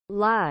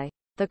Lai,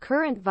 the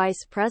current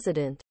vice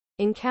president,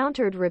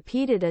 encountered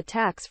repeated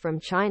attacks from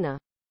China.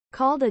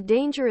 Called a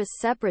dangerous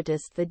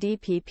separatist, the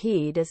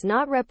DPP does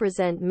not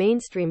represent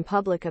mainstream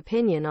public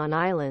opinion on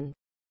island.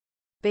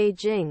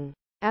 Beijing,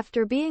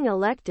 after being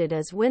elected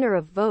as winner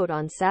of vote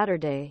on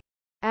Saturday,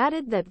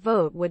 added that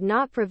vote would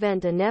not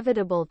prevent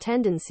inevitable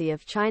tendency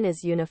of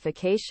China's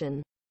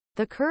unification.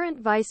 The current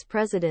Vice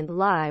President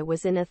Lai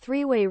was in a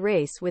three-way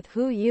race with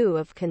Hu Yu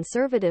of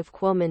conservative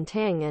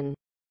Kuomintang and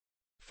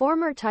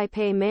former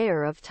Taipei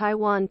mayor of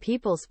Taiwan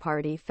People's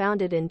Party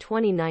founded in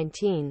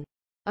 2019.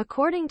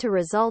 According to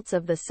results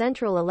of the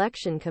Central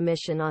Election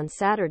Commission on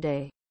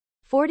Saturday,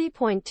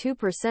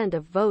 40.2%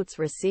 of votes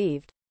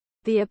received.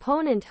 The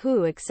opponent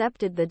Hu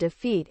accepted the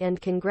defeat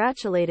and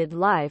congratulated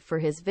Lai for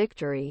his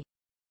victory.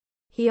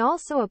 He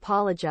also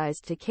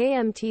apologized to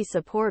KMT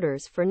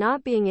supporters for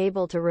not being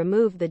able to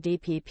remove the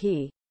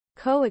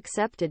DPP.KO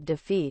accepted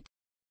defeat.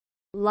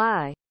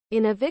 Lai,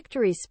 in a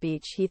victory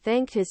speech, he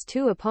thanked his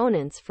two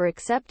opponents for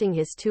accepting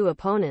his two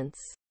opponents.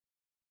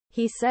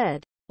 He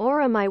said,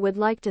 "Orum, I would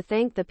like to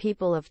thank the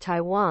people of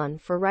Taiwan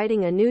for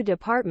writing a new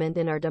department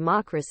in our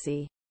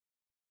democracy."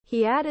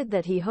 He added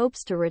that he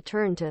hopes to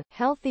return to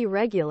healthy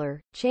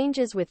regular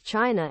changes with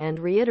China and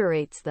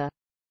reiterates the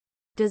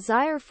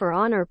desire for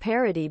honor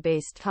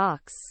parity-based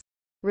talks.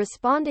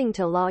 Responding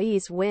to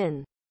Lai's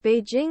win,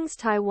 Beijing's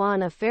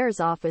Taiwan Affairs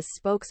Office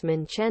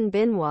spokesman Chen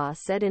Binhua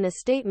said in a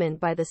statement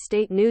by the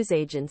state news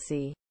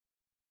agency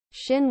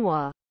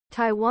Xinhua,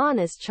 "Taiwan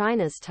is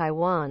China's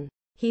Taiwan."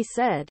 He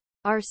said,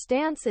 "Our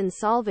stance in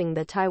solving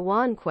the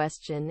Taiwan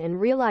question and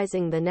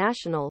realizing the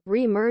national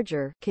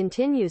re-merger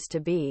continues to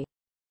be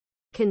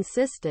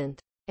consistent,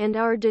 and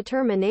our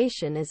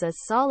determination is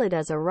as solid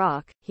as a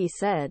rock," he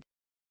said.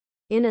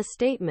 In a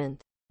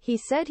statement, he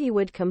said he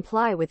would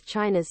comply with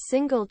China's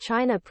Single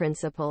China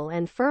principle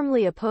and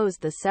firmly oppose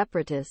the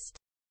separatist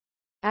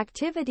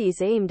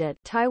activities aimed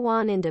at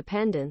Taiwan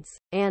independence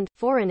and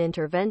foreign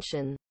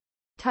intervention.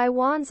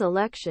 Taiwan's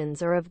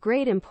elections are of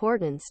great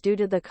importance due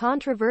to the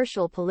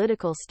controversial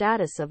political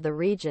status of the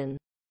region.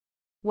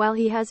 While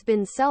he has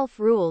been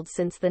self-ruled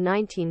since the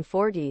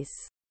 1940s,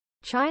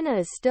 China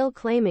is still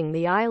claiming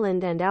the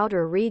island and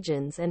outer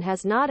regions and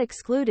has not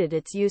excluded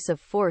its use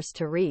of force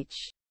to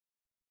reach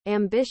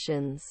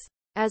ambitions.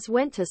 As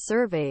went to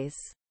surveys,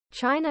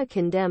 China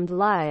condemned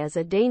Lai as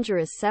a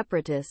dangerous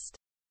separatist,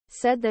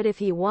 said that if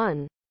he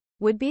won,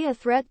 would be a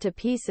threat to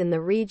peace in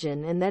the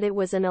region and that it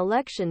was an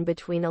election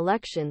between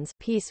elections,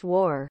 peace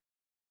war.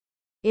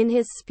 In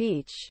his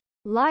speech,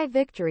 Lai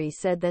Victory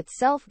said that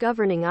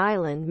self-governing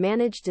island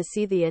managed to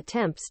see the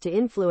attempts to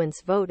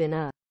influence vote in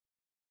a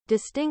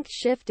distinct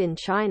shift in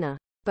China,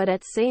 but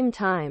at same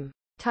time,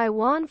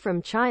 Taiwan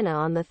from China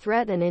on the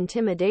threat and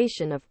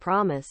intimidation of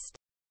promised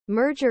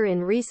merger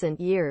in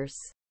recent years.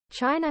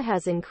 China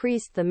has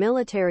increased the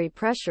military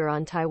pressure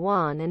on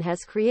Taiwan and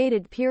has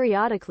created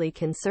periodically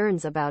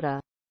concerns about a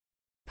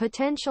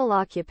potential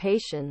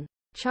occupation.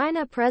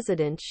 China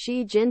President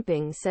Xi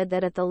Jinping said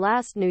that at the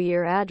last New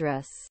Year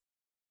address,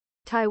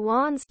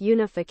 Taiwan's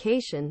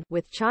unification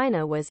with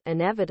China was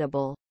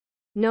inevitable.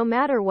 No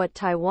matter what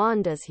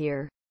Taiwan does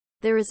here,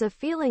 there is a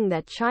feeling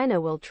that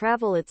China will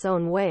travel its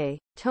own way.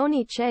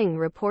 Tony Cheng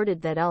reported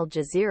that Al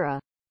Jazeera,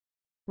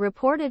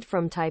 reported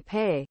from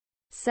Taipei,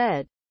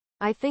 said,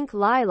 "I think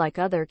Lai like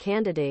other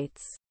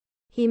candidates.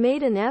 He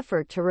made an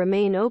effort to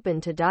remain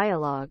open to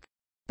dialogue.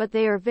 But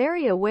they are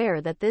very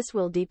aware that this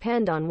will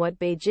depend on what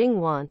Beijing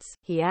wants,"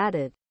 he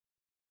added.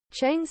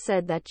 Cheng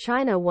said that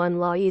China won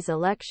Lai's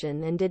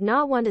election and did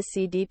not want to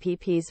see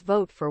DPP's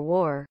vote for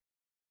war.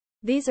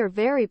 "These are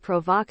very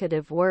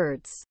provocative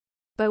words.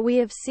 But we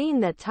have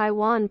seen that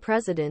Taiwan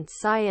President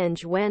Tsai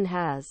Eng-Wen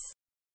has